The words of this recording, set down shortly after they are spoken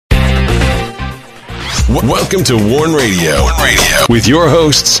Welcome to Warn Radio. With your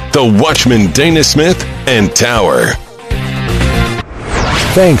hosts, the Watchman Dana Smith and Tower.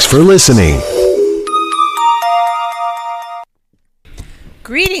 Thanks for listening.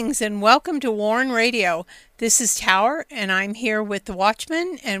 Greetings and welcome to Warn Radio. This is Tower and I'm here with the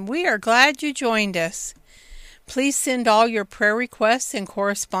Watchman, and we are glad you joined us. Please send all your prayer requests and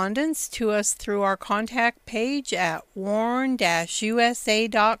correspondence to us through our contact page at warn-usa.com.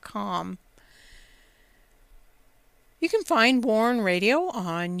 You can find Warn Radio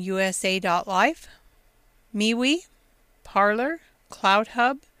on usa.life, MeWe, Parler,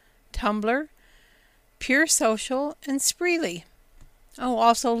 CloudHub, Tumblr, Pure Social, and Spreely.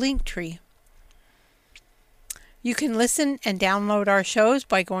 Also Linktree. You can listen and download our shows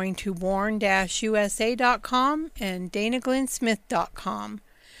by going to warn-usa.com and danaglennsmith.com.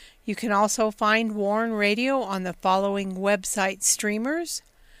 You can also find Warn Radio on the following website streamers: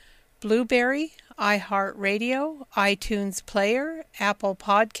 Blueberry, iHeartRadio, iTunes Player, Apple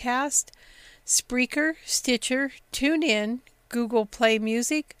Podcast, Spreaker, Stitcher, TuneIn, Google Play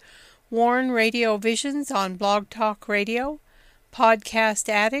Music, Warn Radio Visions on Blog Talk Radio, Podcast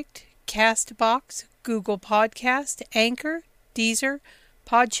Addict, Castbox, Google Podcast, Anchor, Deezer,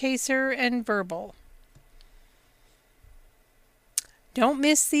 Podchaser, and Verbal. Don't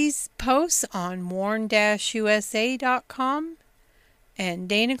miss these posts on warn-usa.com and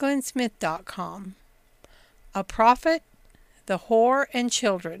danaglennsmith.com. A Prophet, the Whore, and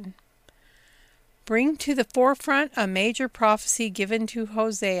Children. Bring to the forefront a major prophecy given to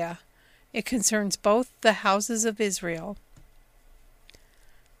Hosea. It concerns both the houses of Israel.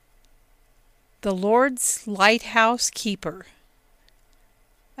 The Lord's Lighthouse Keeper.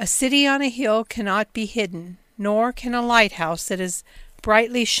 A city on a hill cannot be hidden, nor can a lighthouse that is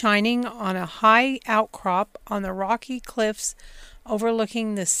brightly shining on a high outcrop on the rocky cliffs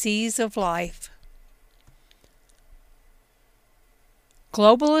overlooking the seas of life.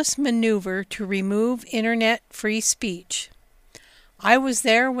 Globalist maneuver to remove Internet free speech. I was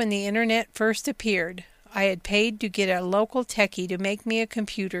there when the Internet first appeared. I had paid to get a local techie to make me a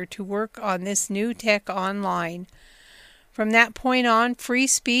computer to work on this new tech online. From that point on, free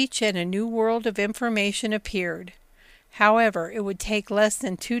speech and a new world of information appeared. However, it would take less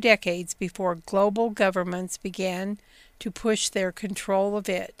than 2 decades before global governments began to push their control of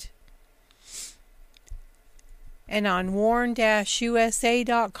it. And on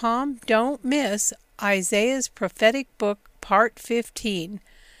warn-usa.com, don't miss Isaiah's prophetic book, Part 15.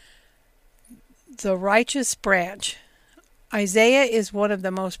 The Righteous Branch. Isaiah is one of the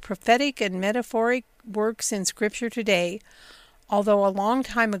most prophetic and metaphoric works in Scripture today, although a long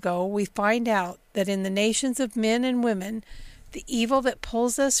time ago we find out that in the nations of men and women, the evil that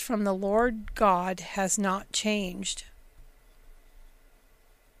pulls us from the Lord God has not changed.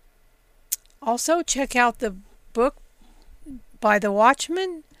 Also, check out the book by the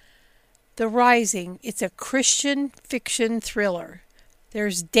Watchman, The Rising. It's a Christian fiction thriller.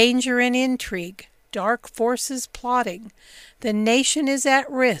 There's danger and intrigue, dark forces plotting. The nation is at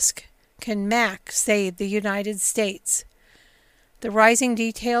risk. Can Mac save the United States? The Rising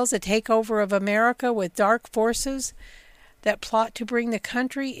details a takeover of America with dark forces that plot to bring the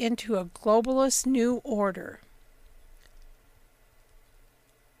country into a globalist new order.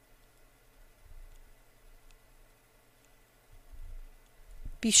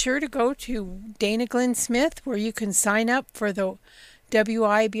 Be sure to go to Dana Glenn Smith, where you can sign up for the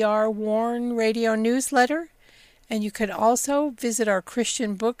WIBR Warn Radio newsletter, and you can also visit our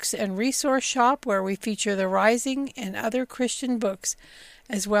Christian books and resource shop, where we feature The Rising and other Christian books,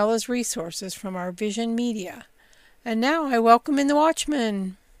 as well as resources from our Vision Media. And now I welcome in the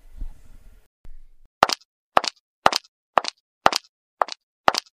Watchman.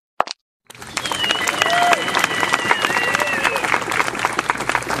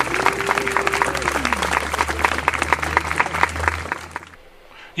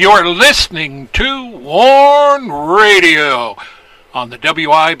 You're listening to Warn Radio on the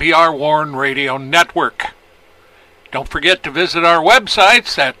WIBR Warn Radio Network. Don't forget to visit our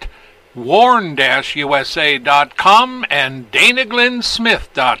websites at warn-usa.com and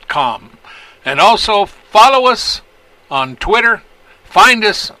danaglennsmith.com. And also follow us on Twitter, find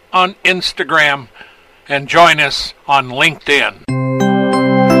us on Instagram, and join us on LinkedIn.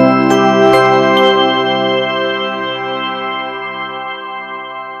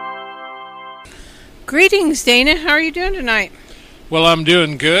 Greetings, Dana. How are you doing tonight? Well, I'm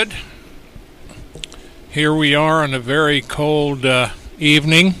doing good. Here we are on a very cold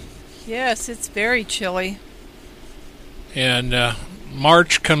evening. Yes, it's very chilly. And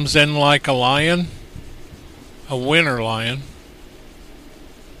March comes in like a lion, a winter lion.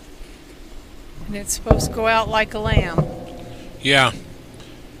 And it's supposed to go out like a lamb. Yeah.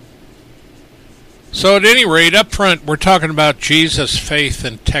 So at any rate, up front, we're talking about Jesus, faith,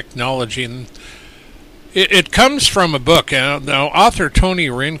 and technology. And it comes from a book. Now, author Tony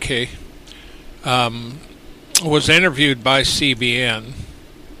Reinke was interviewed by CBN.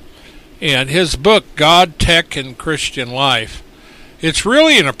 And his book, God, Tech, and Christian Life, it's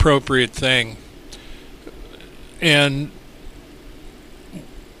really an appropriate thing. And,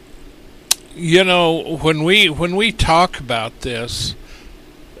 you know, when we talk about this,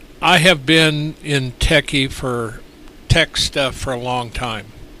 I have been in tech stuff for a long time.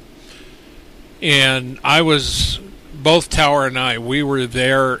 And both Tower and I, we were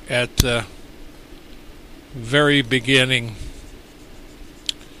there at the very beginning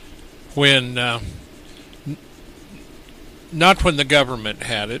when, not when the government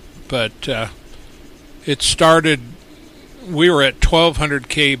had it, but it started, we were at 1200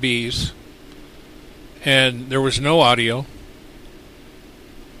 kbs, and there was no audio.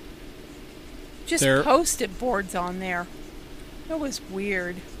 Just post-it boards on there. It was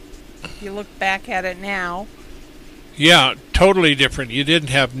weird. If you look back at it now. Yeah, totally different. You didn't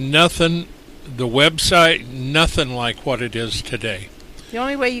have nothing, the website, nothing like what it is today. The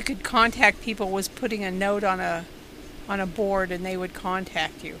only way you could contact people was putting a note on a board, and they would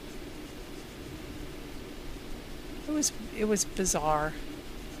contact you. It was bizarre.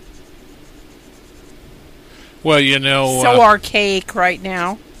 Well, you know, so archaic right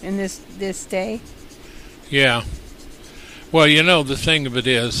now in this day. Yeah. Well, you know, the thing of it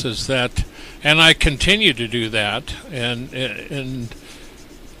is that, and I continue to do that, and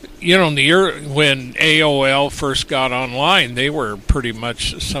you know, when AOL first got online, they were pretty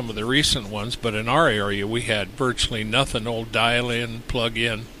much some of the recent ones, but in our area we had virtually nothing, old dial-in,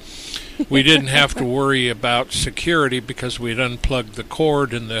 plug-in. We didn't have to worry about security because we'd unplugged the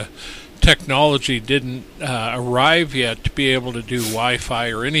cord, and the technology didn't arrive yet to be able to do Wi-Fi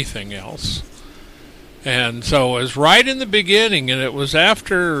or anything else. And so it was right in the beginning, and it was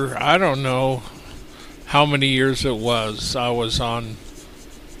after, I don't know how many years it was, I was online.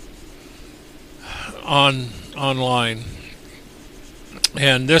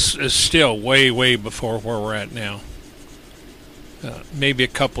 And this is still way, way before where we're at now. Maybe a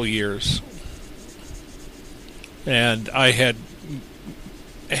couple years. And I had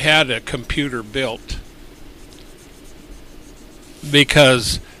a computer built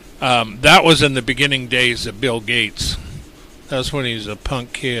because that was in the beginning days of Bill Gates. That's when he was a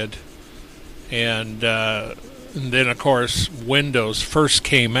punk kid. And then, of course, Windows first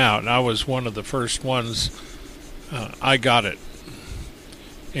came out, and I was one of the first ones. I got it.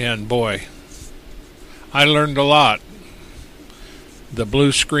 And boy, I learned a lot. The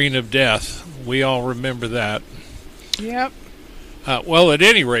blue screen of death. We all remember that. Yep. Well, at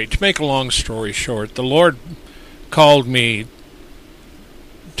any rate, to make a long story short, the Lord called me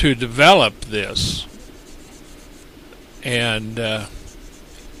to develop this. And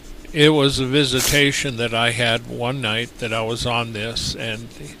it was a visitation that I had one night that I was on this, and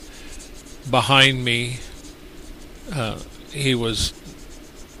behind me, he was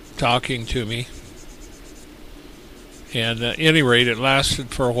talking to me. And at any rate, it lasted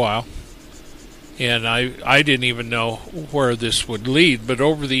for a while. And I didn't even know where this would lead. But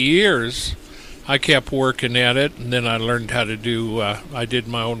over the years, I kept working at it. And then I learned how to do, I did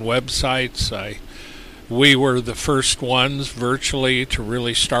my own websites. We were the first ones virtually to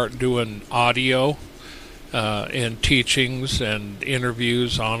really start doing audio and teachings and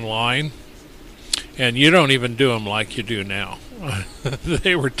interviews online. And you don't even do them like you do now.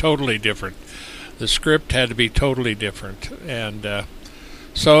 They were totally different. The script had to be totally different. And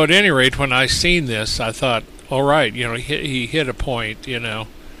so at any rate, when I seen this, I thought, all right, you know, he hit a point, you know.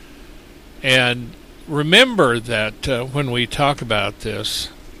 And remember that when we talk about this,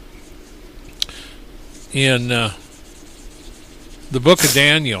 in the book of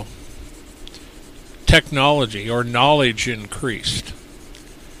Daniel, technology or knowledge increased.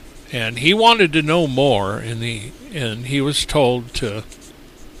 And he wanted to know more, and he was told to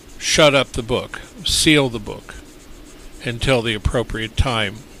shut up the book, seal the book, until the appropriate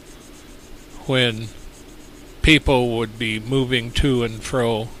time when people would be moving to and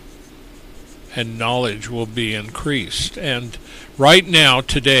fro and knowledge will be increased. And right now,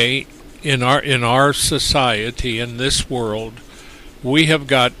 today, in our society, in this world, we have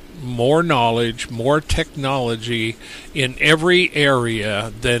got more knowledge, more technology in every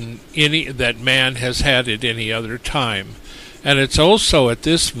area than that man has had at any other time. And it's also at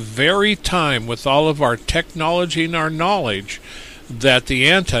this very time, with all of our technology and our knowledge, that the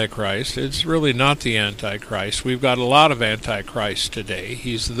Antichrist, it's really not the Antichrist. We've got a lot of Antichrists today.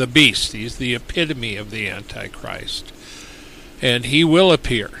 He's the beast. He's the epitome of the Antichrist. And he will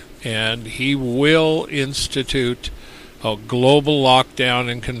appear, and he will institute a global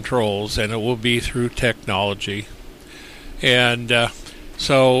lockdown and controls, and it will be through technology. And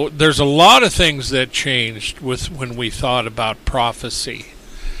so there's a lot of things that changed with when we thought about prophecy,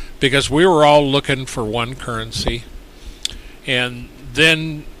 because we were all looking for one currency. And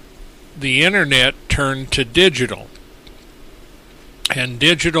then the internet turned to digital. And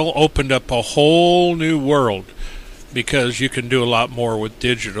digital opened up a whole new world, because you can do a lot more with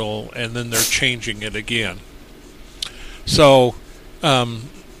digital, and then they're changing it again. So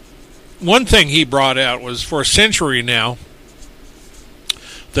one thing he brought out was, for a century now,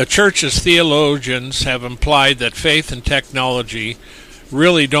 the church's theologians have implied that faith and technology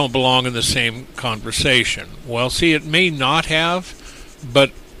really don't belong in the same conversation. Well, see, it may not have,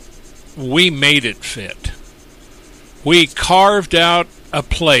 but we made it fit. We carved out a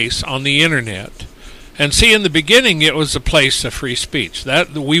place on the internet. And see, in the beginning, it was a place of free speech. That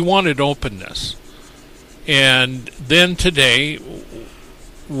we wanted openness. And then today,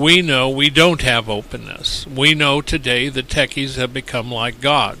 we know we don't have openness. We know today the techies have become like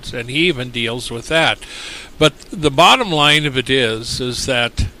gods, and he even deals with that. But the bottom line of it is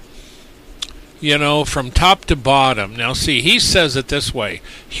that, you know, from top to bottom, now see, he says it this way: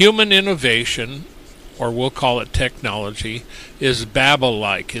 human innovation, or we'll call it technology, is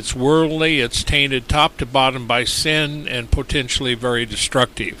Babel-like. It's worldly, it's tainted top to bottom by sin, and potentially very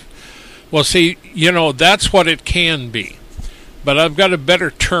destructive. Well, see, you know, that's what it can be. But I've got a better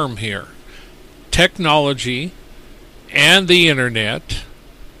term here. Technology and the internet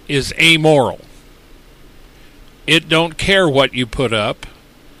is amoral. It don't care what you put up.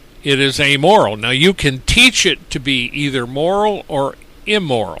 It is amoral. Now, you can teach it to be either moral or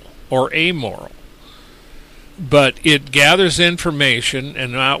immoral or amoral. But it gathers information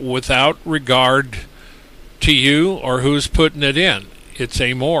and not without regard to you or who's putting it in. It's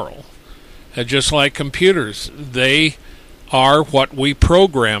amoral. And just like computers, they are what we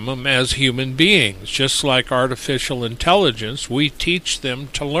program them as human beings. Just like artificial intelligence, we teach them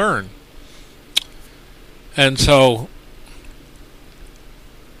to learn. And so,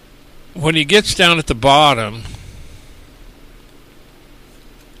 when he gets down at the bottom,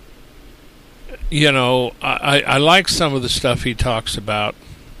 you know, I like some of the stuff he talks about.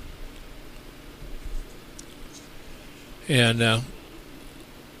 And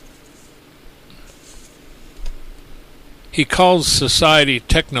he calls society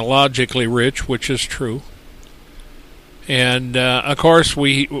technologically rich, which is true. And, of course,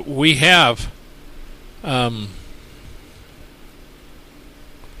 we have, when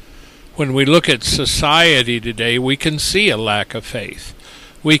we look at society today, we can see a lack of faith.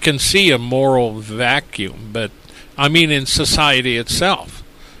 We can see a moral vacuum, but I mean in society itself.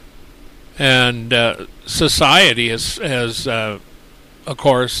 And society has of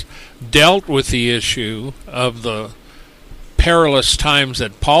course, dealt with the issue of the perilous times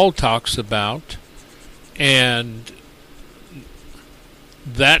that Paul talks about, and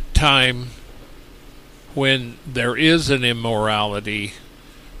that time when there is an immorality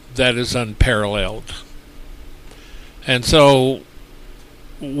that is unparalleled. And so,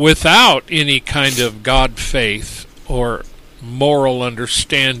 without any kind of God faith or moral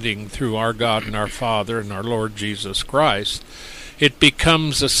understanding through our God and our Father and our Lord Jesus Christ, it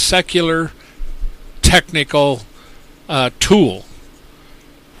becomes a secular, technical tool,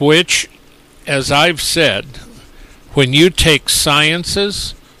 which, as I've said, when you take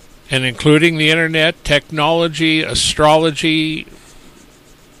sciences, and including the internet, technology, astrology,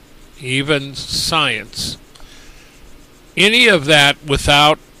 even science, any of that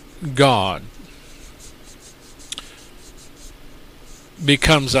without God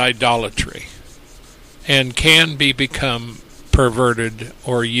becomes idolatry and can become perverted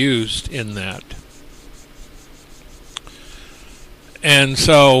or used in that. And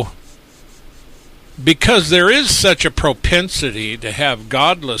so, because there is such a propensity to have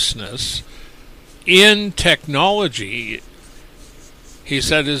godlessness in technology, he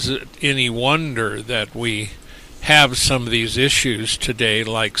said, is it any wonder that we have some of these issues today,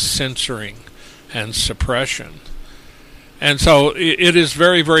 like censoring and suppression? And so it is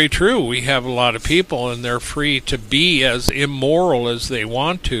very, very true. We have a lot of people, and they're free to be as immoral as they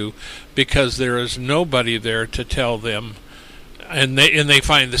want to, because there is nobody there to tell them. And they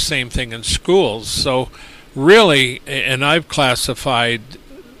find the same thing in schools. So really, and I've classified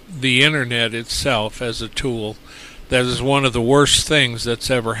the internet itself as a tool That is one of the worst things that's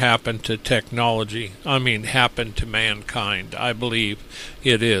ever happened to technology. I mean, happened to mankind. I believe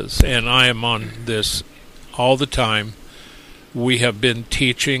it is. And I am on this all the time. We have been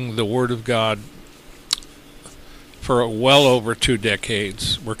teaching the Word of God for well over 2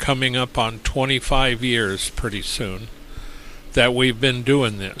 decades. We're coming up on 25 years pretty soon that we've been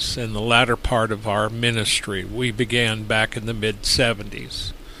doing this in the latter part of our ministry. We began back in the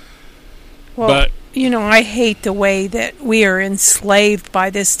mid-70s. Well, but I hate the way that we are enslaved by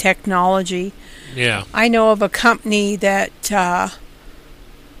this technology. Yeah. I know of a company that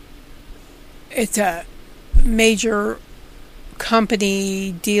it's a major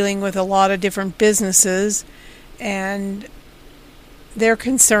company dealing with a lot of different businesses, and they're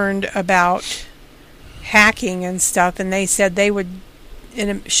concerned about hacking and stuff, and they said they would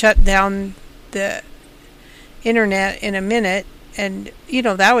shut down the internet in a minute, and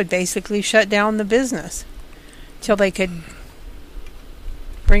that would basically shut down the business till they could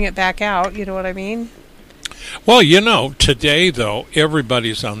bring it back out. You know what I mean? Well, today though,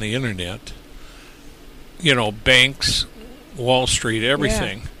 everybody's on the internet. Banks, Wall Street,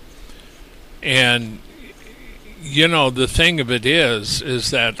 everything. Yeah. And the thing of it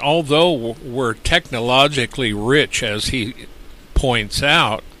is that although we're technologically rich, as he points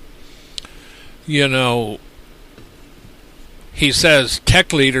out, he says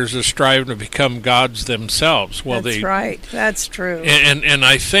tech leaders are striving to become gods themselves. Well, that's right. That's true. And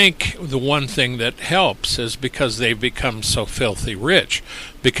I think the one thing that helps is because they've become so filthy rich,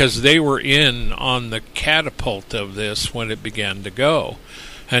 because they were in on the catapult of this when it began to go.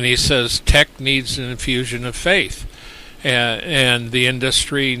 And he says tech needs an infusion of faith. And the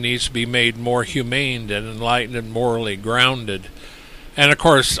industry needs to be made more humane and enlightened and morally grounded. And, of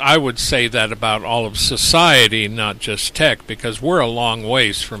course, I would say that about all of society, not just tech, because we're a long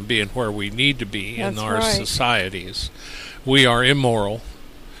ways from being where we need to be in our societies. We are immoral.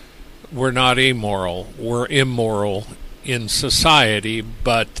 We're not amoral. We're immoral in society,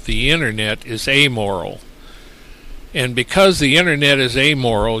 but the Internet is amoral. And because the Internet is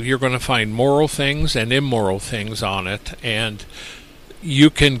amoral, you're going to find moral things and immoral things on it. And you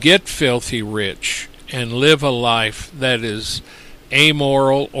can get filthy rich and live a life that is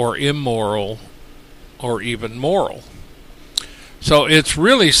amoral or immoral or even moral. So it's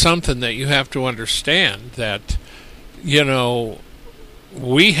really something that you have to understand, that,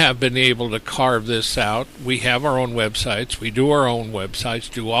 we have been able to carve this out. We have our own websites. We do our own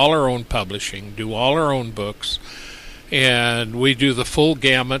websites, do all our own publishing, do all our own books. And we do the full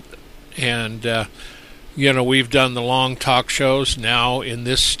gamut, and, we've done the long talk shows. Now, in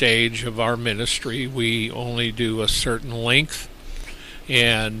this stage of our ministry, we only do a certain length,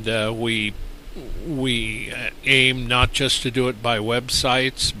 and we aim not just to do it by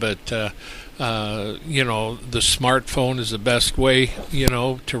websites, but, the smartphone is the best way,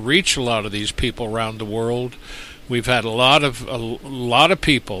 to reach a lot of these people around the world. We've had a lot of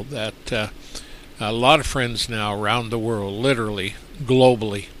people that... a lot of friends now around the world, literally,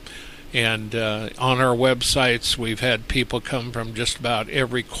 globally. And on our websites, we've had people come from just about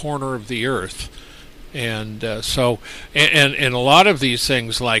every corner of the earth. And so a lot of these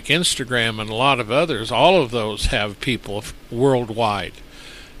things like Instagram and a lot of others, all of those have people worldwide.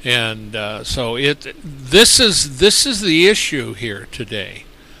 And so this is the issue here today.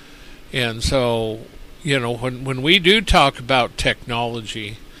 And so, when we do talk about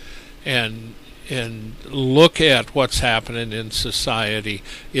technology and look at what's happening in society,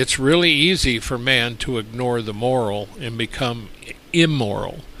 it's really easy for man to ignore the moral and become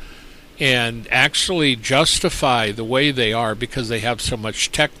immoral and actually justify the way they are because they have so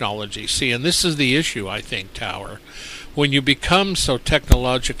much technology. See, and this is the issue, I think, Tower. When you become so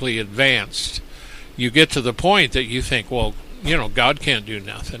technologically advanced, you get to the point that you think, well, God can't do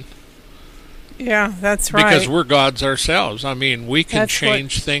nothing. Yeah, that's right. Because we're gods ourselves. I mean, we can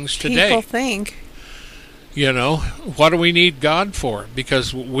change things today. People think. What do we need God for?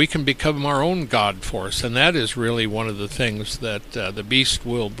 Because we can become our own God for us, and that is really one of the things that the beast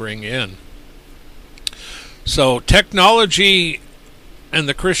will bring in. So, Technology and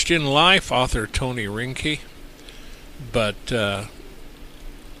the Christian Life, author Tony Rinke. But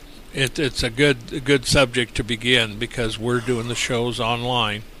it's a good subject to begin, because we're doing the shows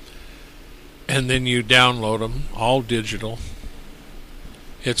online. And then you download them, all digital.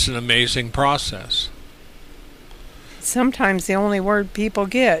 It's an amazing process. Sometimes the only word people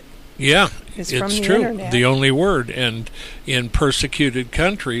get is from the true. internet. The only word. And in persecuted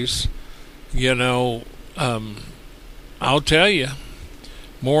countries, I'll tell you,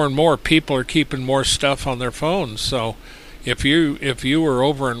 more and more people are keeping more stuff on their phones. So if you were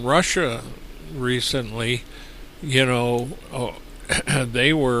over in Russia recently, they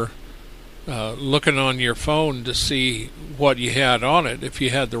were looking on your phone to see what you had on it. If you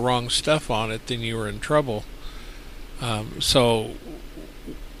had the wrong stuff on it, then you were in trouble. So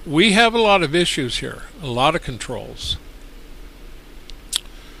we have a lot of issues here, a lot of controls.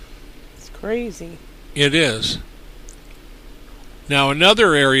 It's crazy. It is. Now,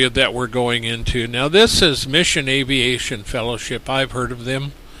 another area that we're going into, now this is Mission Aviation Fellowship. I've heard of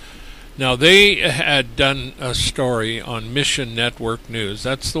them. Now, they had done a story on Mission Network News.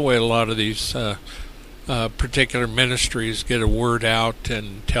 That's the way a lot of these particular ministries get a word out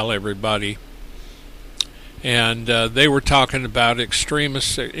and tell everybody. And they were talking about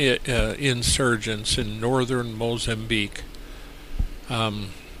extremist insurgents in northern Mozambique.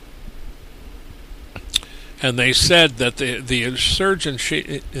 And they said that the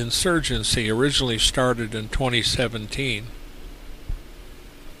insurgency originally started in 2017.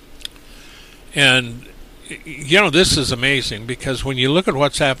 And, this is amazing because when you look at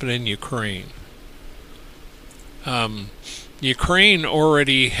what's happened in Ukraine, Ukraine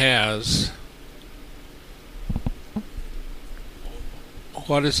already has,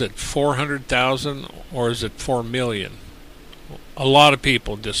 400,000 or is it 4 million? A lot of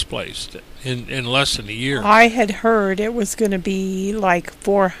people displaced in less than a year. I had heard it was going to be like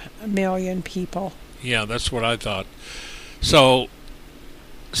 4 million people. Yeah, that's what I thought. So,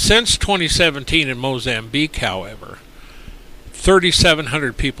 since 2017 in Mozambique, however,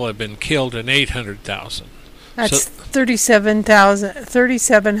 3,700 people have been killed and 800,000. That's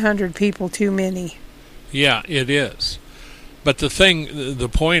 3,700 people too many. Yeah, it is. But the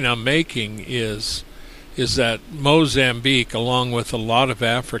point I'm making is that Mozambique, along with a lot of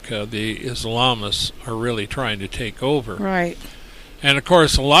Africa, the Islamists are really trying to take over. Right. And, of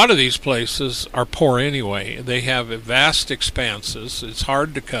course, a lot of these places are poor anyway. They have vast expanses. It's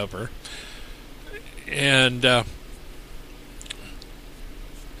hard to cover. And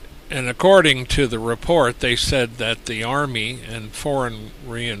according to the report, they said that the army and foreign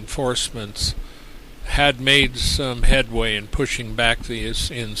reinforcements had made some headway in pushing back these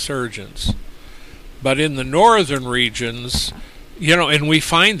insurgents. But in the northern regions, and we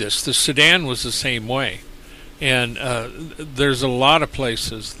find this, the Sudan was the same way. And there's a lot of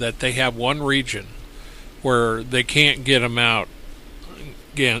places that they have one region where they can't get them out.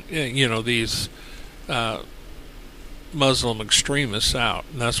 Again, these Muslim extremists out,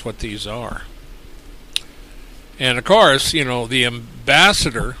 and that's what these are. And of course, the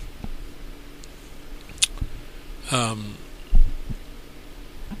ambassador, and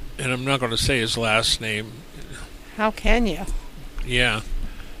I'm not going to say his last name. How can you? Yeah.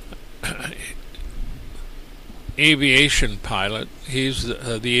 Aviation pilot. He's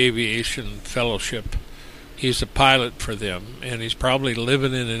the Aviation Fellowship. He's a pilot for them, and he's probably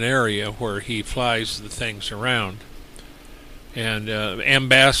living in an area where he flies the things around. And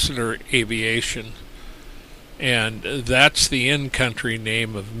Ambassador Aviation, and that's the in-country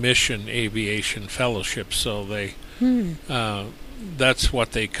name of Mission Aviation Fellowship. So they, that's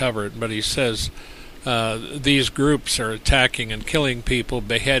what they covered. But he says these groups are attacking and killing people,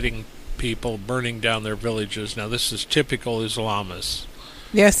 beheading people, burning down their villages. Now, this is typical Islamists.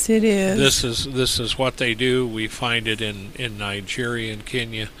 Yes, it is. This is what they do. We find it in Nigeria and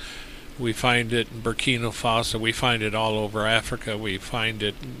Kenya. We find it in Burkina Faso. We find it all over Africa. We find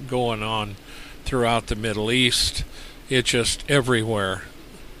it going on throughout the Middle East. It's just everywhere.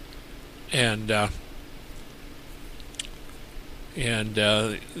 And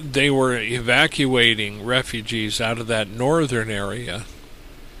they were evacuating refugees out of that northern area.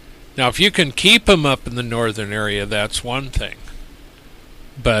 Now, if you can keep them up in the northern area, that's one thing.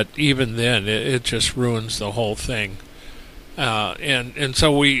 But even then, it just ruins the whole thing. And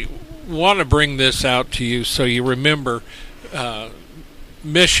so we want to bring this out to you so you remember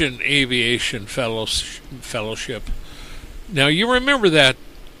Mission Aviation Fellowship. Now, you remember that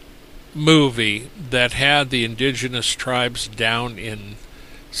movie that had the indigenous tribes down in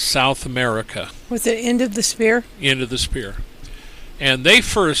South America? Was it End of the Spear? End of the Spear. And they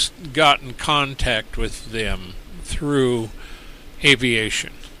first got in contact with them through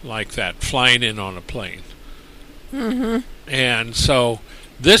aviation, like that, flying in on a plane. Mm-hmm. And so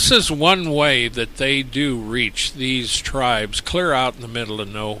this is one way that they do reach these tribes clear out in the middle of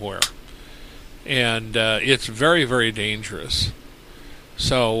nowhere. And it's very, very dangerous.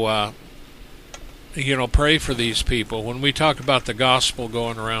 So, pray for these people. When we talk about the gospel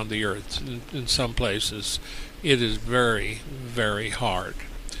going around the earth, in some places, it is very, very hard.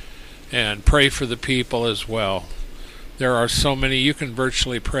 And pray for the people as well. There are so many. You can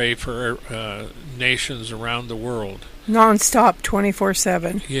virtually pray for nations around the world. Non-stop,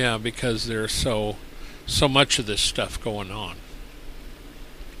 24/7. Yeah, because they're so so much of this stuff going on.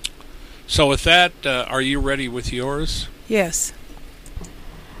 So with that, are you ready with yours? Yes.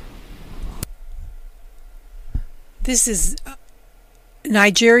 This is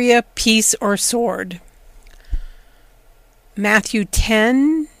Nigeria, Peace or Sword. Matthew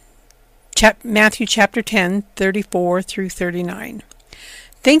chapter 10, 34 through 39.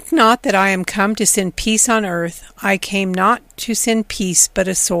 Think not that I am come to send peace on earth. I came not to send peace, but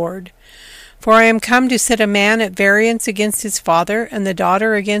a sword. For I am come to set a man at variance against his father, and the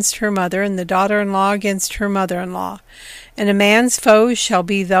daughter against her mother, and the daughter-in-law against her mother-in-law. And a man's foes shall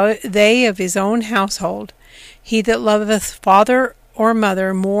be they of his own household. He that loveth father or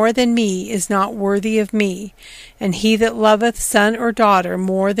mother more than me is not worthy of me, and he that loveth son or daughter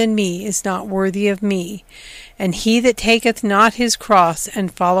more than me is not worthy of me, and he that taketh not his cross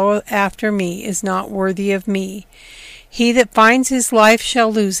and followeth after me is not worthy of me. He that finds his life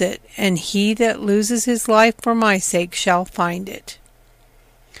shall lose it, and he that loses his life for my sake shall find it.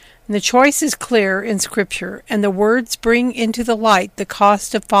 And the choice is clear in Scripture, and the words bring into the light the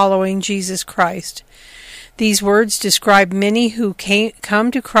cost of following Jesus Christ. These words describe many who come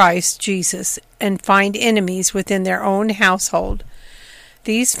to Christ Jesus and find enemies within their own household.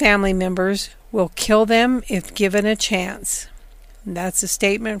 These family members will kill them if given a chance. And that's a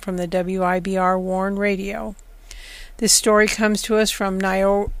statement from the WIBR Warn Radio. This story comes to us from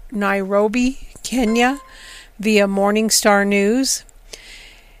Nairobi, Kenya, via Morning Star News.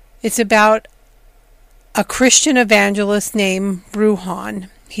 It's about a Christian evangelist named Bruhan.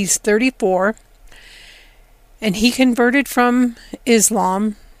 He's 34, and he converted from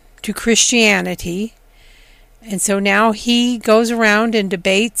Islam to Christianity. And so now he goes around and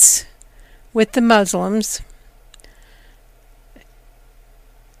debates with the Muslims.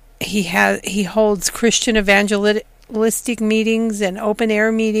 He holds Christian evangelistic meetings and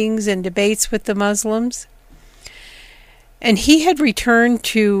open-air meetings and debates with the Muslims. And he had returned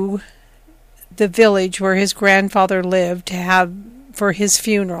to the village where his grandfather lived to have for his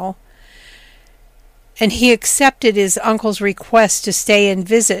funeral. And he accepted his uncle's request to stay and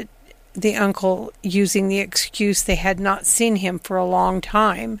visit the uncle, using the excuse they had not seen him for a long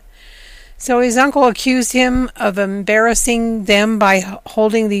time. So his uncle accused him of embarrassing them by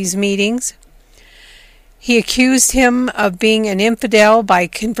holding these meetings. He accused him of being an infidel by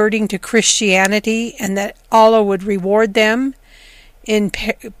converting to Christianity, and that Allah would reward them in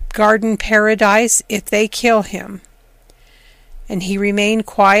garden paradise if they kill him. And he remained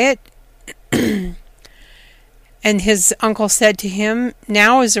quiet. And his uncle said to him,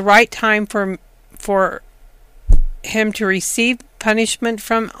 "Now is the right time for him to receive punishment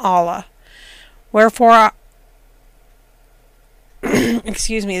from Allah. Wherefore,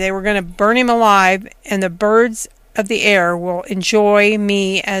 they were going to burn him alive, and the birds of the air will enjoy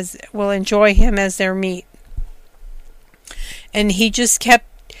him as their meat." And he just kept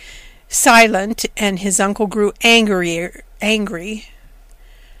silent, and his uncle grew angry.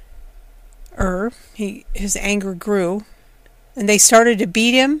 His anger grew, and they started to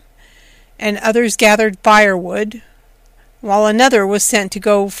beat him, and others gathered firewood, while another was sent to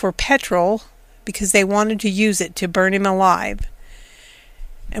go for petrol because they wanted to use it to burn him alive.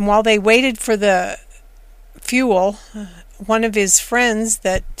 And while they waited for the fuel, one of his friends,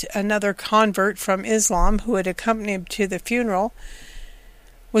 another convert from Islam who had accompanied him to the funeral,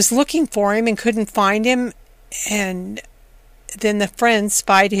 was looking for him and couldn't find him. And then the friend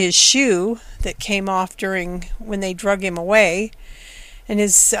spied his shoe that came off when they drug him away. And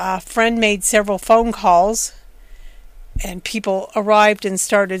his friend made several phone calls, and people arrived and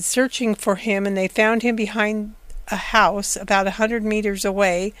started searching for him, and they found him behind a house about 100 meters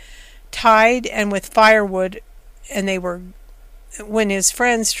away, tied and with firewood. And when his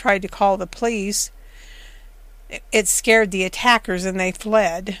friends tried to call the police, it scared the attackers and they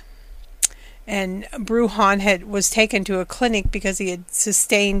fled. And Bruhan was taken to a clinic because he had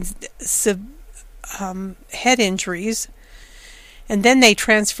sustained head injuries. And then they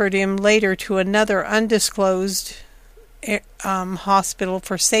transferred him later to another undisclosed hospital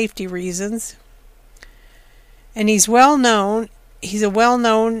for safety reasons. And he's a well-known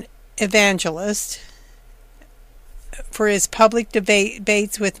evangelist for his public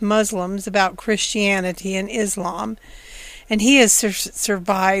debates with Muslims about Christianity and Islam. And he has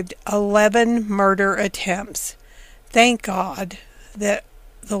survived 11 murder attempts. Thank God that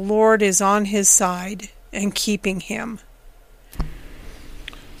the Lord is on his side and keeping him.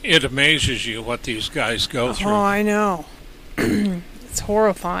 It amazes you what these guys go through. Oh, I know. It's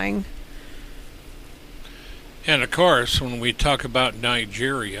horrifying. And of course, when we talk about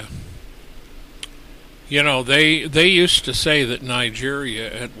Nigeria, they used to say that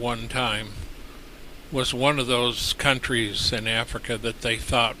Nigeria at one time was one of those countries in Africa that they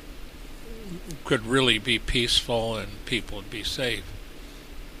thought could really be peaceful and people would be safe.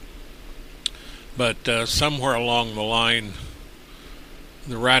 But somewhere along the line,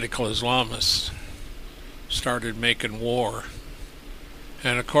 the radical Islamists started making war.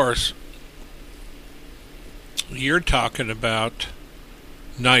 And of course, you're talking about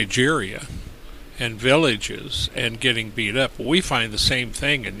Nigeria and villages and getting beat up. We find the same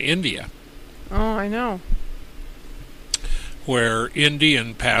thing in India. Oh, I know. Where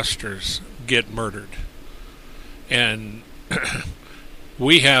Indian pastors get murdered. And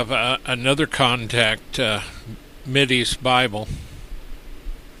we have another contact, Mideast Bible.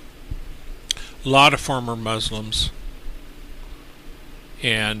 A lot of former Muslims.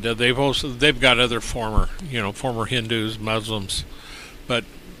 And they've got other former Hindus, Muslims, but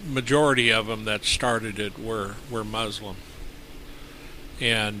majority of them that started it were Muslim,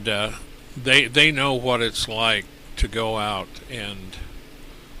 and they know what it's like to go out and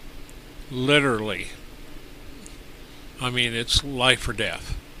literally, I mean, it's life or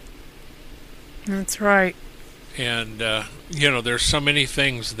death. That's right. And there's so many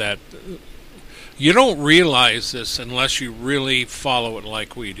things that you don't realize this unless you really follow it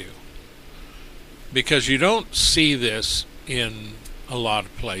like we do. Because you don't see this in a lot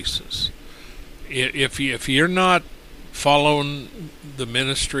of places. If you're not following the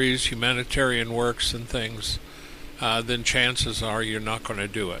ministries, humanitarian works and things, then chances are you're not going to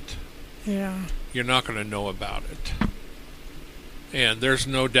do it. Yeah. You're not going to know about it. And there's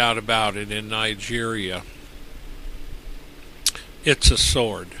no doubt about it, in Nigeria, it's a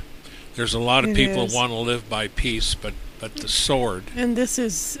sword. There's a lot of people who want to live by peace, but the sword. And this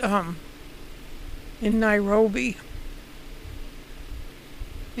is in Nairobi,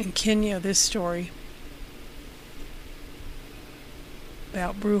 in Kenya, this story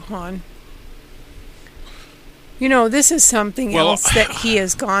about Bruhan. This is something else that he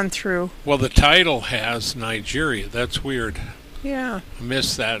has gone through. Well, the title has Nigeria. That's weird. Yeah. I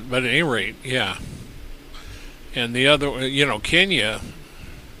missed that. But at any rate, yeah. And the other, Kenya,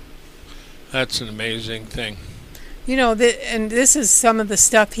 that's an amazing thing. And this is some of the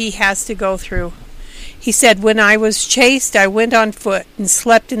stuff he has to go through. He said, "When I was chased, I went on foot and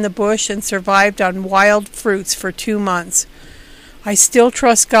slept in the bush and survived on wild fruits for 2 months. I still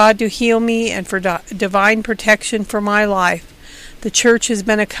trust God to heal me and for divine protection for my life. The church has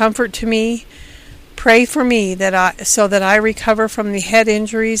been a comfort to me. Pray for me so that I recover from the head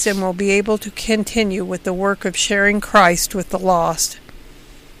injuries and will be able to continue with the work of sharing Christ with the lost."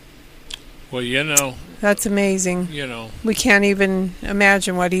 Well, that's amazing. We can't even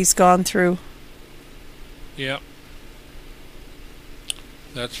imagine what he's gone through. Yeah.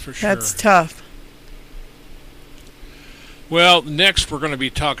 That's for sure. That's tough. Well, next we're going to be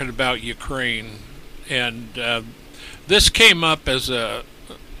talking about Ukraine, and this came up as a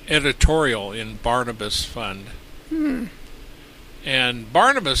editorial in Barnabas Fund. And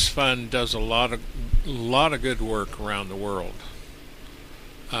Barnabas Fund does a lot of good work around the world,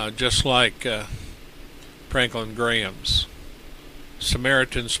 just like Franklin Graham's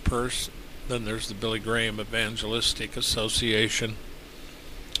Samaritan's Purse. Then there's the Billy Graham Evangelistic Association,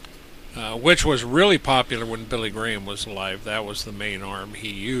 which was really popular when Billy Graham was alive. That was the main arm he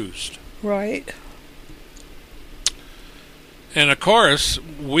used. Right. And of course,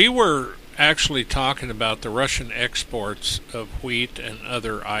 we were actually talking about the Russian exports of wheat and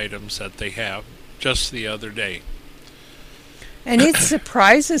other items that they have just the other day. And it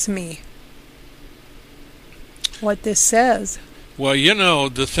surprises me what this says. Well,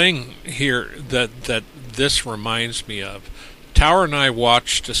 the thing here that this reminds me of, Tower and I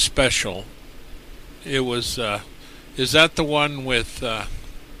watched a special. It was, is that the one with...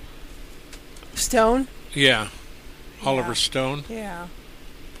 Stone? Yeah. Oliver Stone? Yeah.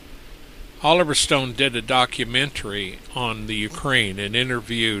 Oliver Stone did a documentary on the Ukraine and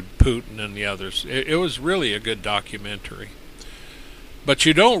interviewed Putin and the others. It was really a good documentary. But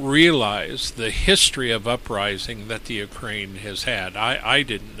you don't realize the history of uprising that the Ukraine has had. I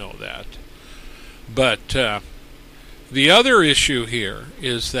didn't know that. But the other issue here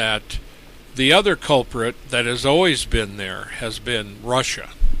is that the other culprit that has always been there has been Russia.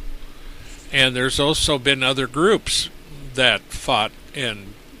 And there's also been other groups that fought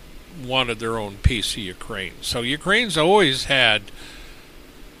and wanted their own piece of Ukraine. So Ukraine's always had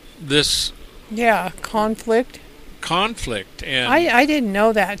this... Yeah, conflict. And I didn't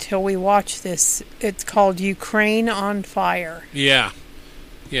know that till we watched this. It's called Ukraine on Fire. Yeah,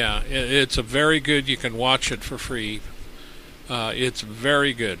 it's a very good. You can watch it for free. It's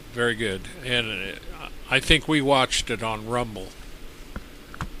very good, and I think we watched it on Rumble.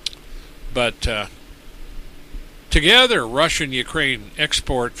 But Together, Russia and Ukraine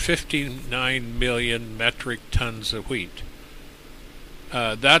export 59 million metric tons of wheat.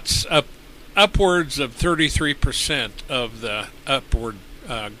 That's upwards of 33% of the upward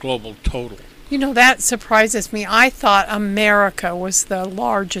global total. You know, that surprises me. I thought America was the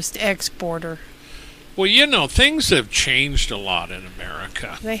largest exporter. Well, you know, things have changed a lot in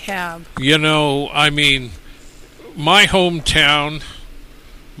America. They have. You know, I mean, my hometown,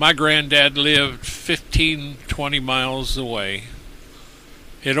 my granddad lived 15, 20 miles away.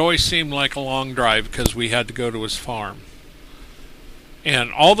 It always seemed like a long drive because we had to go to his farm.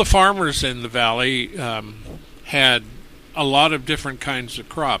 And all the farmers in the valley had a lot of different kinds of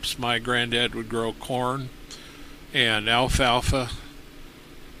crops. My granddad would grow corn and alfalfa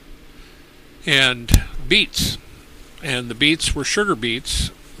and beets. And the beets were sugar beets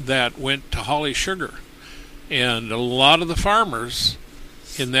that went to Holly Sugar. And a lot of the farmers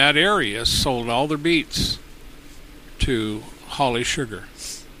in that area sold all their beets to Holly Sugar.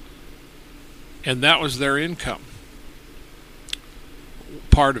 And that was their income.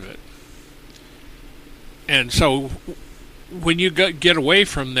 Part of it. And so when you get away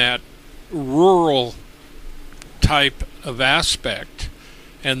from that rural type of aspect,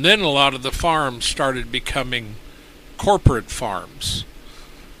 and then a lot of the farms started becoming corporate farms,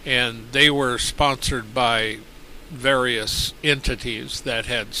 and they were sponsored by various entities that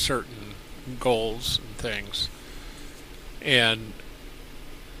had certain goals and things. And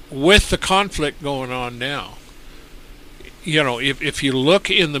with the conflict going on now, you know, if you look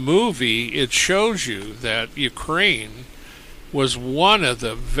in the movie, it shows you that Ukraine was one of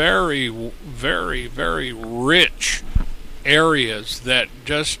the very, very, very rich areas that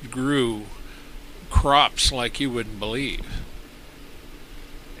just grew crops like you wouldn't believe.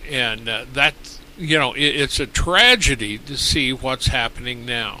 And that, you know, it's a tragedy to see what's happening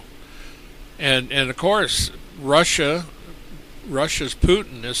now. And of course, Russia's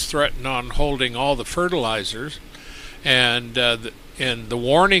Putin is threatened on holding all the fertilizers. And the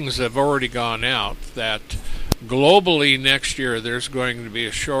warnings have already gone out that globally next year there's going to be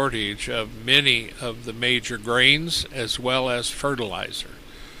a shortage of many of the major grains as well as fertilizer.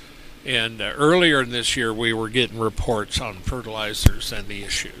 And earlier in this year we were getting reports on fertilizers and the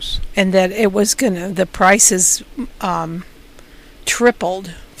issues. And that it was the prices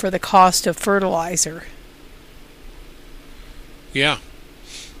tripled for the cost of fertilizer. Yeah.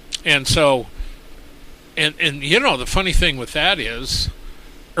 And so... And you know, the funny thing with that is,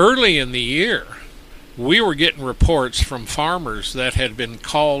 early in the year, we were getting reports from farmers that had been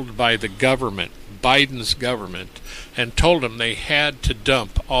called by the government, Biden's government, and told them they had to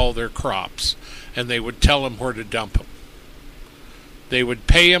dump all their crops, and they would tell them where to dump them. They would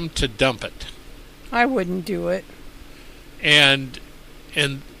pay them to dump it. I wouldn't do it. And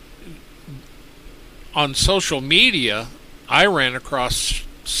on social media, I ran across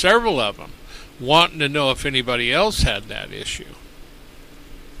several of them wanting to know if anybody else had that issue.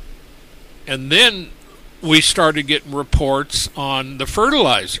 And then we started getting reports on the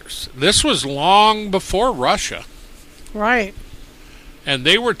fertilizers. This was long before Russia. Right. And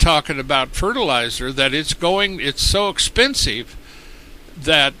they were talking about fertilizer, that it's so expensive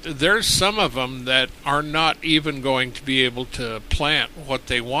that there's some of them that are not even going to be able to plant what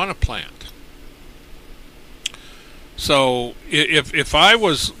they want to plant. So if I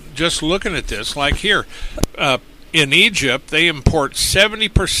was just looking at this, like here, in Egypt, they import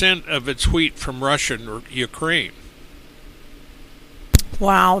 70% of its wheat from Russia and Ukraine.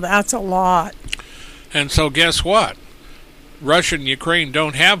 Wow, that's a lot. And so guess what? Russia and Ukraine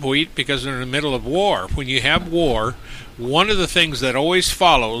don't have wheat because they're in the middle of war. When you have war, one of the things that always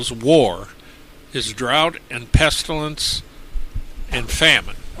follows war is drought and pestilence and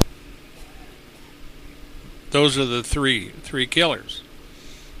famine. Those are the three killers.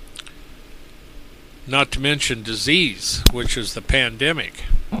 Not to mention disease, which is the pandemic.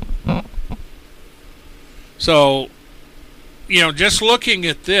 So, you know, just looking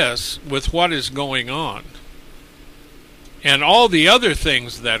at this with what is going on and all the other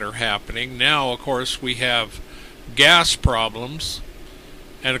things that are happening, now, of course, we have gas problems.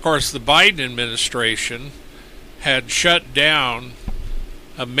 And, of course, the Biden administration had shut down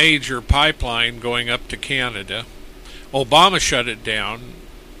a major pipeline going up to Canada. Obama shut it down.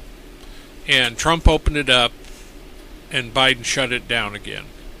 And Trump opened it up, and Biden shut it down again.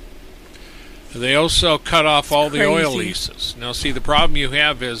 They also cut off all the oil leases. Now, see, the problem you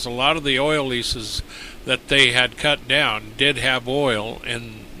have is a lot of the oil leases that they had cut down did have oil,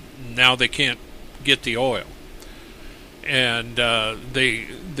 and now they can't get the oil. And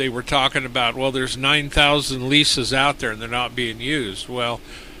they were talking about, well, there's 9,000 leases out there, and they're not being used. Well,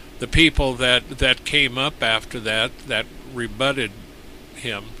 the people that came up after that rebutted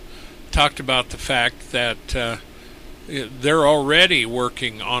him talked about the fact that they're already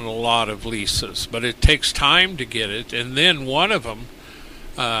working on a lot of leases, but it takes time to get it. And then one of them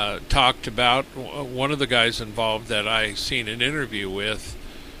talked about, one of the guys involved that I seen an interview with,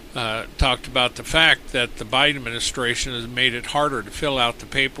 talked about the fact that the Biden administration has made it harder to fill out the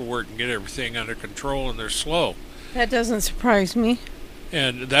paperwork and get everything under control, and they're slow. That doesn't surprise me.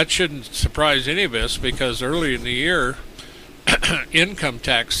 And that shouldn't surprise any of us, because early in the year, income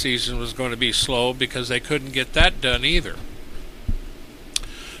tax season was going to be slow because they couldn't get that done either.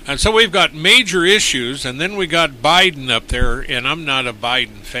 And so we've got major issues, and then we got Biden up there, and I'm not a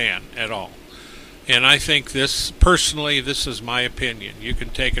Biden fan at all. And I think this, personally, this is my opinion. You can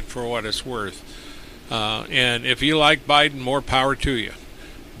take it for what it's worth. And if you like Biden, more power to you.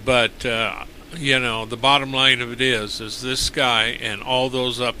 But, the bottom line of it is this guy and all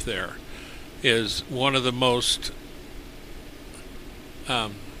those up there is one of the most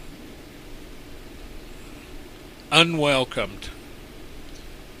unwelcomed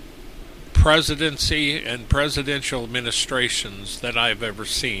presidency and presidential administrations that I've ever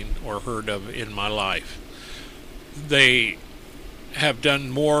seen or heard of in my life. They have done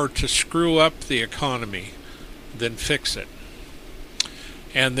more to screw up the economy than fix it.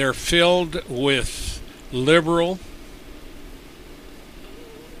 And they're filled with liberal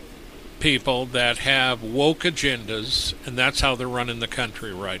people that have woke agendas, and that's how they're running the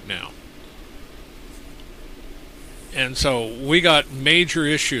country right now. And so we got major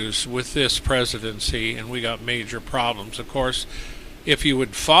issues with this presidency, and we got major problems. Of course, if you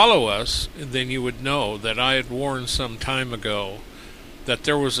would follow us, then you would know that I had warned some time ago that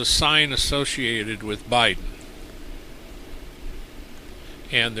there was a sign associated with Biden.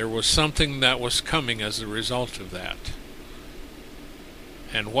 And there was something that was coming as a result of that.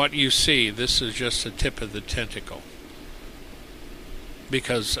 And what you see, this is just the tip of the tentacle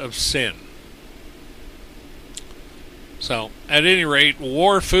because of sin. So, at any rate,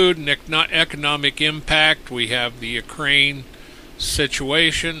 war, food, and economic impact. We have the Ukraine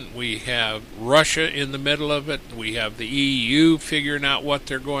situation. We have Russia in the middle of it. We have the EU figuring out what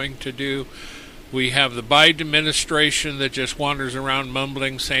they're going to do. We have the Biden administration that just wanders around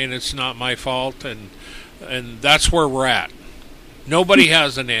mumbling, saying it's not my fault, and that's where we're at. Nobody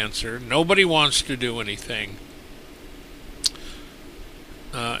has an answer. Nobody wants to do anything,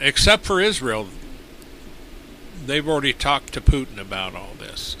 except for Israel. They've already talked to Putin about all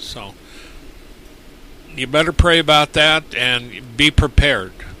this. So you better pray about that and be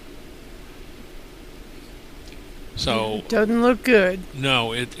prepared. So it doesn't look good.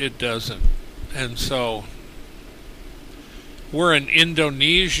 No, it doesn't. And so we're in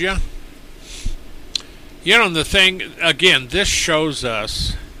Indonesia. You know, the thing, again, this shows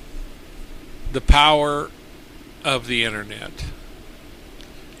us the power of the internet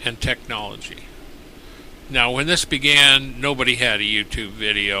and technology. Now, when this began, nobody had a YouTube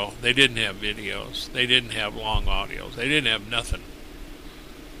video. They didn't have videos. They didn't have long audios. They didn't have nothing.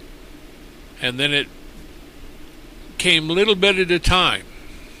 And then it came little bit at a time.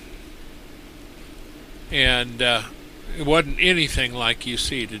 And it wasn't anything like you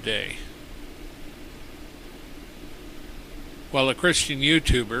see today. Well, a Christian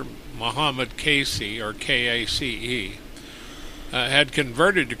YouTuber, Muhammad Casey, or K-A-C-E, had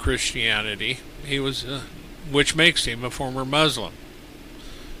converted to Christianity. He was, which makes him a former Muslim,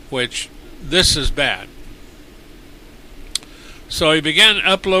 which this is bad. So he began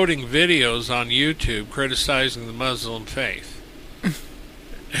uploading videos on YouTube criticizing the Muslim faith.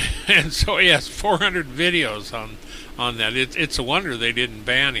 And so he has 400 videos on that. It's a wonder they didn't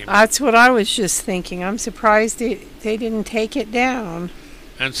ban him. That's what I was just thinking. I'm surprised they didn't take it down.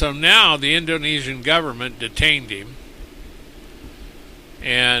 And so now the Indonesian government detained him.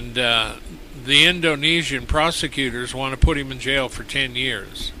 And the Indonesian prosecutors want to put him in jail for 10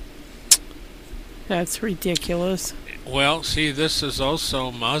 years. That's ridiculous. Well, see, this is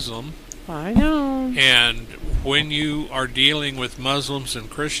also Muslim. I know. And when you are dealing with Muslims and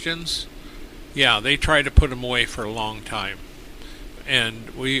Christians, yeah, they try to put them away for a long time. And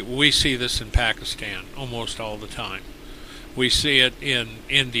we see this in Pakistan almost all the time. We see it in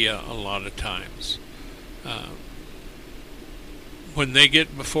India a lot of times. When they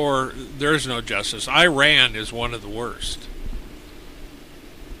get before, there's no justice. Iran is one of the worst.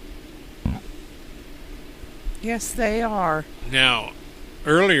 Yes, they are. Now,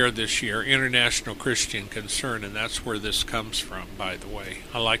 earlier this year, International Christian Concern, and that's where this comes from, by the way.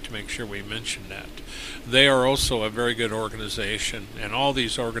 I like to make sure we mention that. They are also a very good organization, and all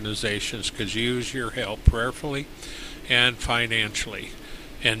these organizations could use your help prayerfully and financially.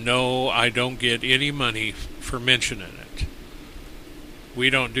 And no, I don't get any money for mentioning it. We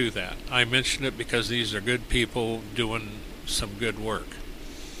don't do that. I mention it because these are good people doing some good work.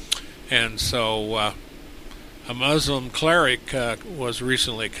 And so a Muslim cleric was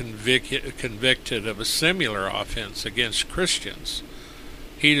recently convicted of a similar offense against Christians.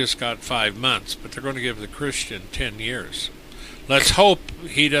 He just got 5 months, but they're going to give the Christian 10 years. Let's hope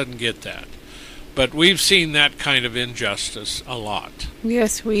he doesn't get that. But we've seen that kind of injustice a lot.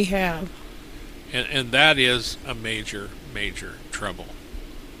 Yes, we have. And that is a major, major trouble.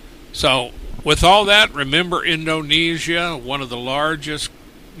 So, with all that, remember Indonesia, one of the largest,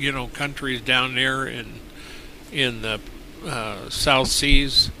 countries down there in the South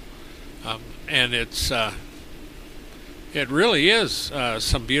Seas, and it really is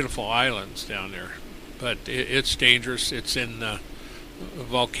some beautiful islands down there, but it's dangerous. It's in the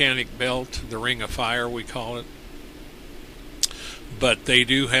volcanic belt, the Ring of Fire, we call it. But they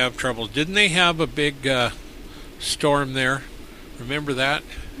do have trouble. Didn't they have a big storm there? Remember that?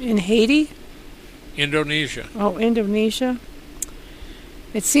 In Haiti? Indonesia. Oh, Indonesia?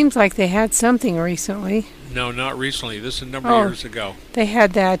 It seems like they had something recently. No, not recently. This is a number of years ago. They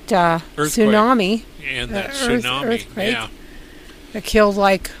had that tsunami. And that tsunami, earthquake yeah. That killed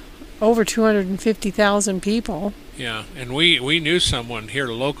over 250,000 people. Yeah, and we knew someone here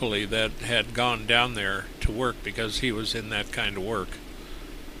locally that had gone down there to work because he was in that kind of work.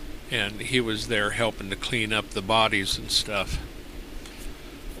 And he was there helping to clean up the bodies and stuff.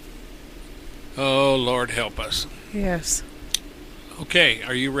 Oh, Lord help us. Yes. Okay,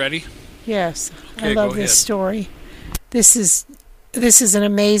 are you ready? Yes. Okay, I love this story. This is an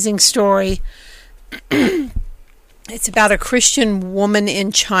amazing story. It's about a Christian woman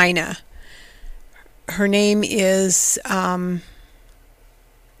in China. Her name is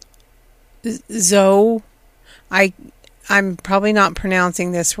Zhou. I'm probably not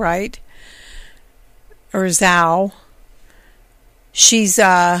pronouncing this right. Or Zhao. She's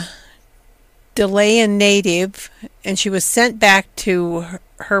a Dalian native, and she was sent back to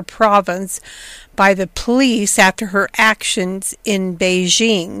her province by the police after her actions in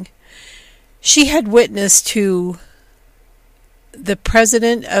Beijing. She had witnessed to the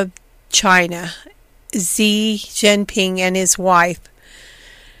president of China, Xi Jinping, and his wife.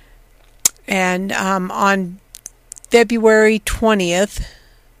 And on February 20th,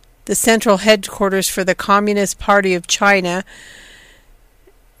 the central headquarters for the Communist Party of China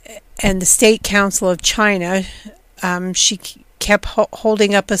and the State Council of China, she kept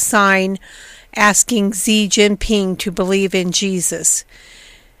holding up a sign asking Xi Jinping to believe in Jesus.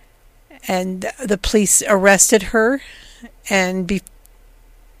 And the police arrested her, and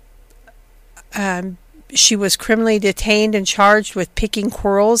she was criminally detained and charged with picking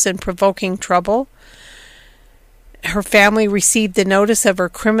quarrels and provoking trouble. Her family received the notice of her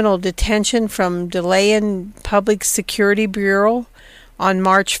criminal detention from Dalian Public Security Bureau on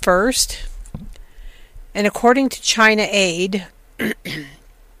March 1st. And according to China Aid,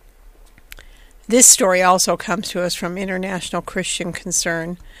 this story also comes to us from International Christian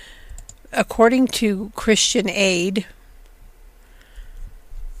Concern. According to Christian Aid,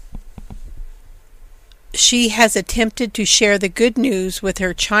 she has attempted to share the good news with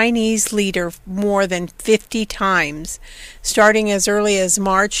her Chinese leader more than 50 times, starting as early as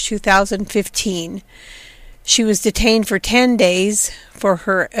March 2015. She was detained for 10 days for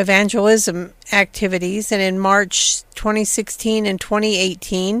her evangelism activities, and in March 2016 and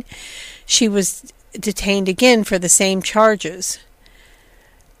 2018, she was detained again for the same charges.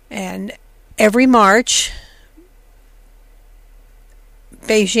 And every March,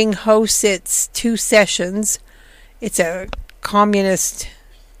 Beijing hosts its 2 sessions. It's a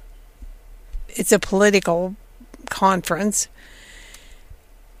political conference.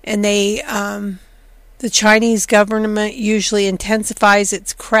 And the Chinese government usually intensifies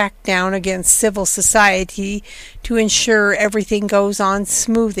its crackdown against civil society to ensure everything goes on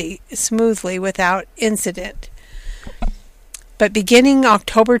smoothly without incident. But beginning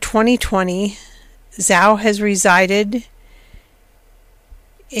October 2020, Zhao has resided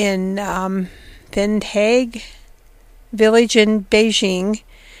in Bentag village in Beijing.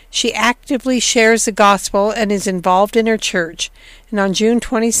 She actively shares the gospel and is involved in her church. And on June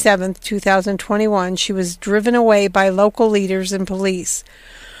 27, 2021, she was driven away by local leaders and police,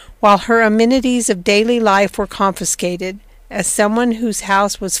 while her amenities of daily life were confiscated. As someone whose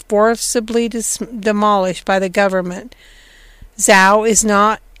house was forcibly demolished by the government, Zhao is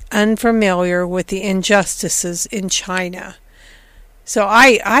not unfamiliar with the injustices in China. So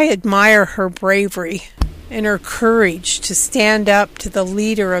I admire her bravery and her courage to stand up to the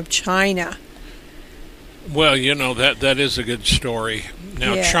leader of China. Well, that is a good story.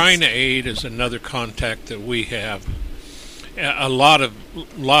 Now, Yes. China Aid is another contact that we have. A lot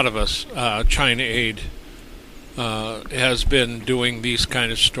of us, China Aid has been doing these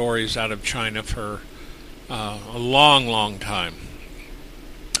kind of stories out of China for a long, long time.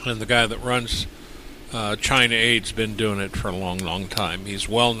 And the guy that runs China Aid's been doing it for a long, long time. He's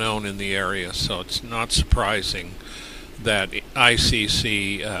well known in the area, so it's not surprising that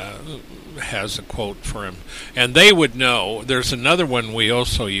ICC has a quote for him. And they would know. There's another one we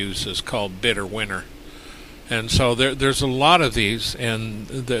also use is called Bitter Winter. And so there's a lot of these, and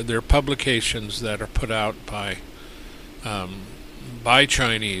they're publications that are put out by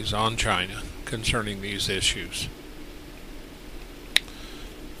Chinese on China concerning these issues.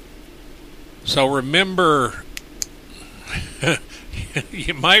 So remember,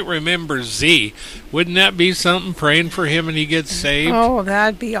 you might remember Z. Wouldn't that be something, praying for him and he gets saved? Oh,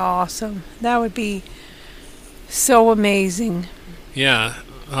 that'd be awesome. That would be so amazing. Yeah,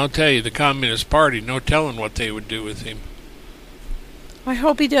 I'll tell you, the Communist Party, no telling what they would do with him. I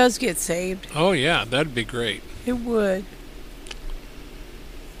hope he does get saved. Oh, yeah, that'd be great. It would.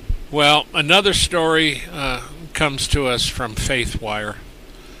 Well, another story comes to us from FaithWire.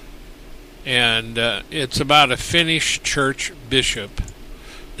 And it's about a Finnish church bishop.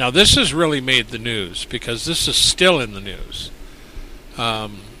 Now, this has really made the news because this is still in the news.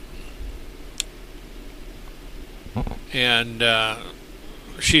 And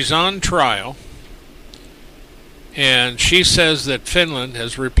she's on trial. And she says that Finland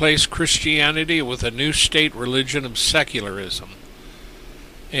has replaced Christianity with a new state religion of secularism.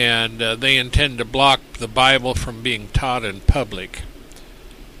 And they intend to block the Bible from being taught in public.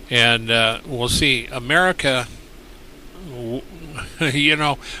 And we'll see, America, you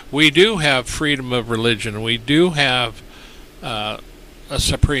know, we do have freedom of religion. We do have a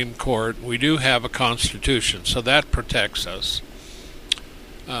Supreme Court. We do have a Constitution, so that protects us.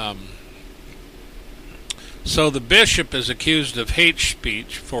 So the bishop is accused of hate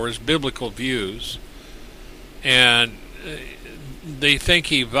speech for his biblical views, and they think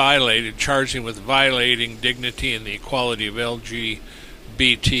he charged him with violating dignity and the equality of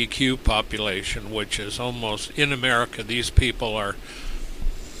LGBTQ population, which is almost, in America, these people are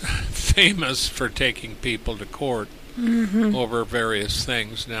famous for taking people to court over various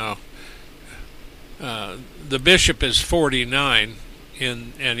things. Now, the bishop is 49,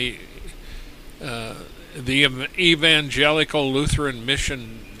 and he, the Evangelical Lutheran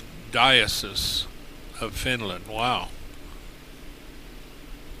Mission Diocese of Finland. Wow.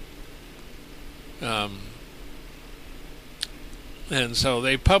 And so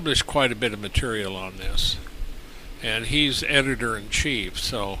they published quite a bit of material on this. And he's editor-in-chief,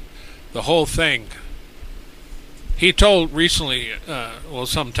 so the whole thing... He told recently,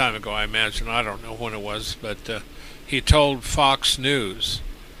 some time ago, I imagine, I don't know when it was, but he told Fox News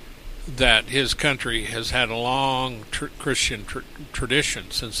that his country has had a long Christian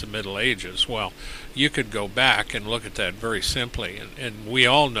tradition since the Middle Ages. Well, you could go back and look at that very simply, and we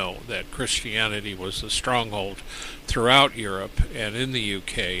all know that Christianity was a stronghold throughout Europe and in the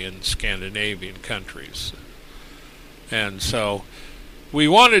UK and Scandinavian countries. And so we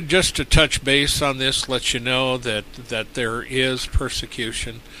wanted just to touch base on this, let you know that there is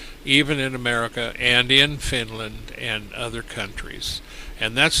persecution, even in America and in Finland and other countries.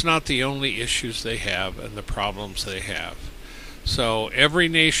 And that's not the only issues they have and the problems they have. So every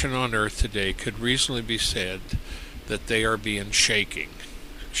nation on earth today could reasonably be said that they are being shaken.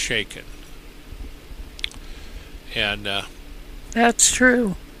 And that's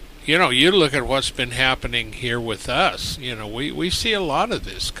true. You know, you look at what's been happening here with us. You know, we see a lot of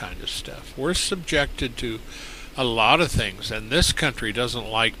this kind of stuff. We're subjected to a lot of things, and this country doesn't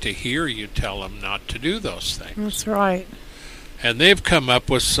like to hear you tell them not to do those things. That's right. And they've come up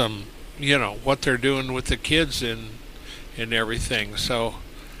with some, you know, what they're doing with the kids and everything. So,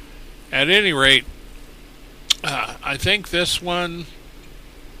 at any rate, I think this one,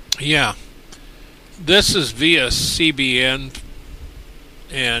 yeah, this is via CBN,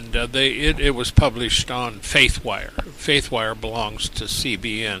 and it was published on FaithWire. FaithWire belongs to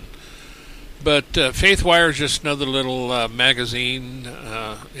CBN. But FaithWire is just another little magazine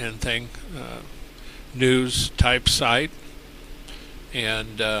and thing, news type site.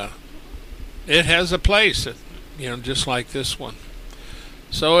 And it has a place, you know, just like this one.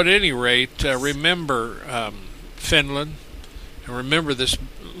 So at any rate, remember Finland, and remember this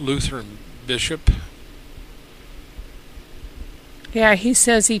Lutheran bishop. Yeah, he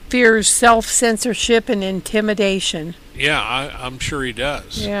says he fears self-censorship and intimidation. Yeah, I'm sure he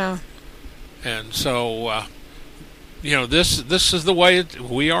does. Yeah. And so, you know, this is the way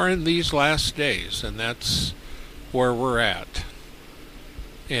we are in these last days, and that's where we're at.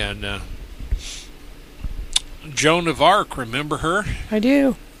 And Joan of Arc, remember her? I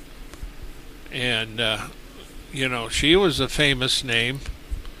do. And, she was a famous name.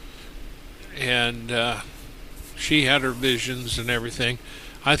 And she had her visions and everything.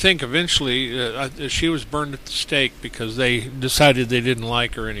 I think eventually she was burned at the stake because they decided they didn't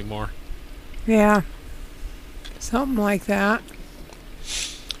like her anymore. Yeah. Something like that.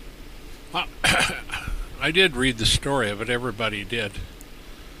 I did read the story of it. Everybody did.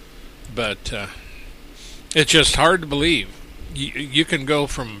 But it's just hard to believe. You can go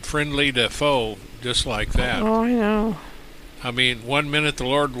from friendly to foe just like that. Oh, I know. I mean, one minute the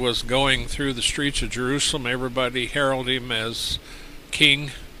Lord was going through the streets of Jerusalem, everybody heralded him as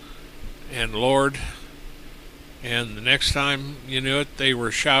King and Lord, and the next time you knew it, they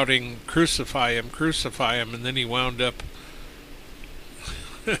were shouting, crucify him, and then he wound up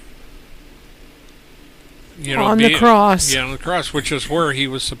on the cross. Yeah, on the cross, which is where he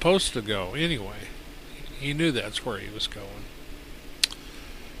was supposed to go anyway. He knew that's where he was going.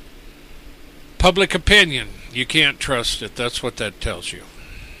 Public opinion, you can't trust it. That's what that tells you.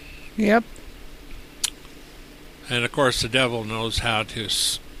 Yep. And of course the devil knows how to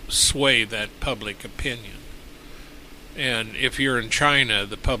sway that public opinion. And if you're in China,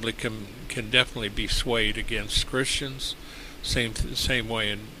 the public can definitely be swayed against Christians. Same way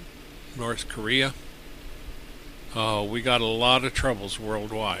in North Korea. Oh, we got a lot of troubles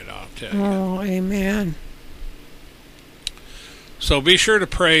worldwide, I'll tell you. Oh, amen. So be sure to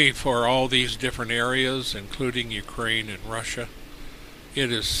pray for all these different areas, including Ukraine and Russia.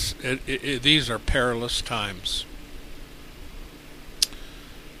 These are perilous times.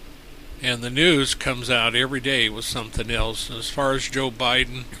 And the news comes out every day with something else. And as far as Joe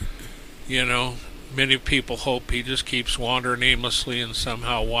Biden, many people hope he just keeps wandering aimlessly and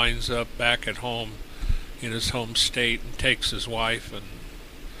somehow winds up back at home in his home state and takes his wife and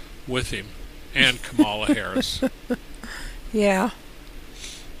with him, and Kamala Harris. Yeah.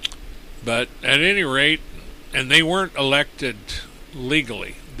 But at any rate, and they weren't elected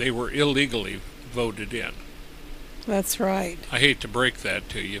legally. They were illegally voted in. That's right. I hate to break that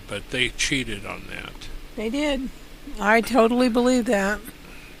to you, but they cheated on that. They did. I totally believe that.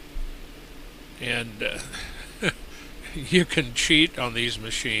 And you can cheat on these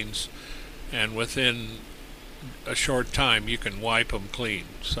machines, and within a short time you can wipe them clean.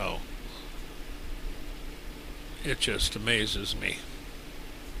 So it just amazes me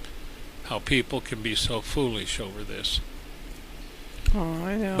how people can be so foolish over this. Oh,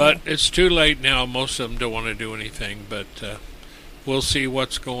 I know. But it's too late now. Most of them don't want to do anything, but we'll see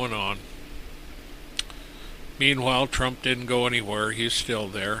what's going on. Meanwhile, Trump didn't go anywhere. He's still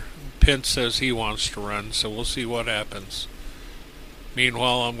there. Pence says he wants to run, so we'll see what happens.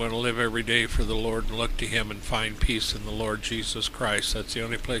 Meanwhile, I'm going to live every day for the Lord and look to Him and find peace in the Lord Jesus Christ. That's the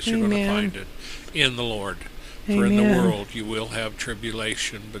only place you're going to find it, in the Lord. For in the world you will have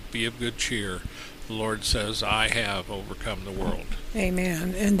tribulation, but be of good cheer. The Lord says, I have overcome the world.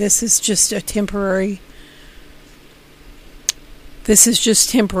 Amen. And this is just temporary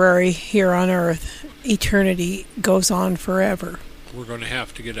here on earth. Eternity goes on forever. We're going to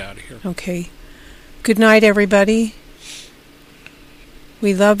have to get out of here. Okay. Good night, everybody.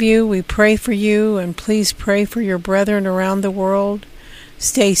 We love you. We pray for you. And please pray for your brethren around the world.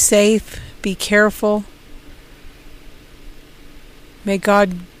 Stay safe. Be careful. May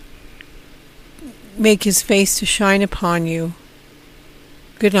God make His face to shine upon you.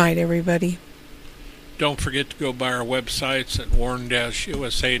 Good night, everybody. Don't forget to go by our websites at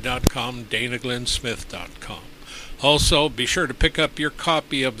warn-usa.com, DanaGlennSmith.com. Also, be sure to pick up your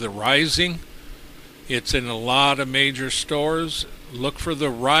copy of The Rising. It's in a lot of major stores. Look for The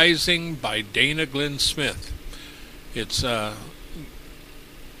Rising by Dana Glenn Smith. It's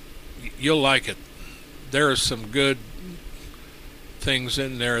you'll like it. There are some good things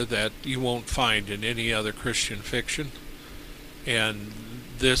in there that you won't find in any other Christian fiction. And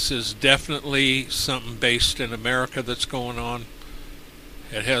this is definitely something based in America that's going on.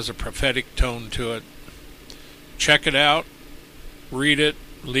 It has a prophetic tone to it. Check it out, read it,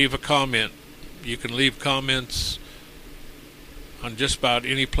 leave a comment. You can leave comments on just about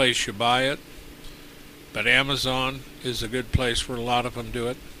any place you buy it, but Amazon is a good place where a lot of them do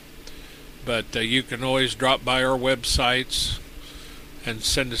it. But you can always drop by our websites and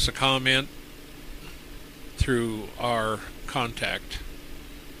send us a comment through our contact,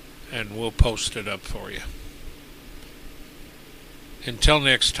 and we'll post it up for you. Until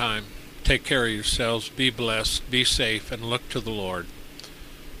next time, take care of yourselves, be blessed, be safe, and look to the Lord.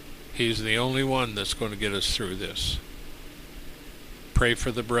 He's the only one that's going to get us through this. Pray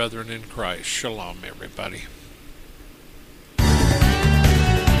for the brethren in Christ. Shalom, everybody.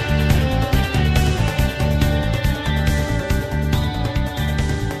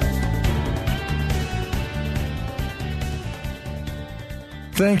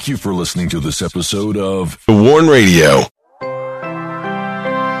 Thank you for listening to this episode of The Warn Radio.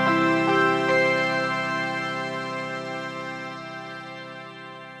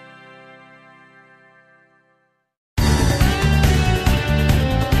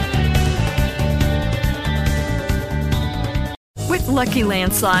 With Lucky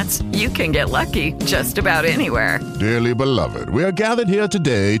Land Slots, you can get lucky just about anywhere. Dearly beloved, we are gathered here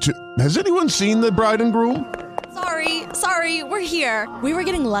today to... Has anyone seen the bride and groom? Sorry, we're here. We were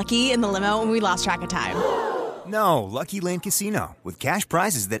getting lucky in the limo and we lost track of time. No, Lucky Land Casino, with cash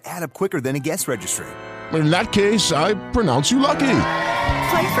prizes that add up quicker than a guest registry. In that case, I pronounce you lucky.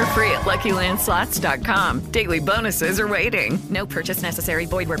 Play for free at LuckyLandSlots.com. Daily bonuses are waiting. No purchase necessary.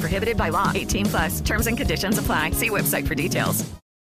 Void where prohibited by law. 18+. Terms and conditions apply. See website for details.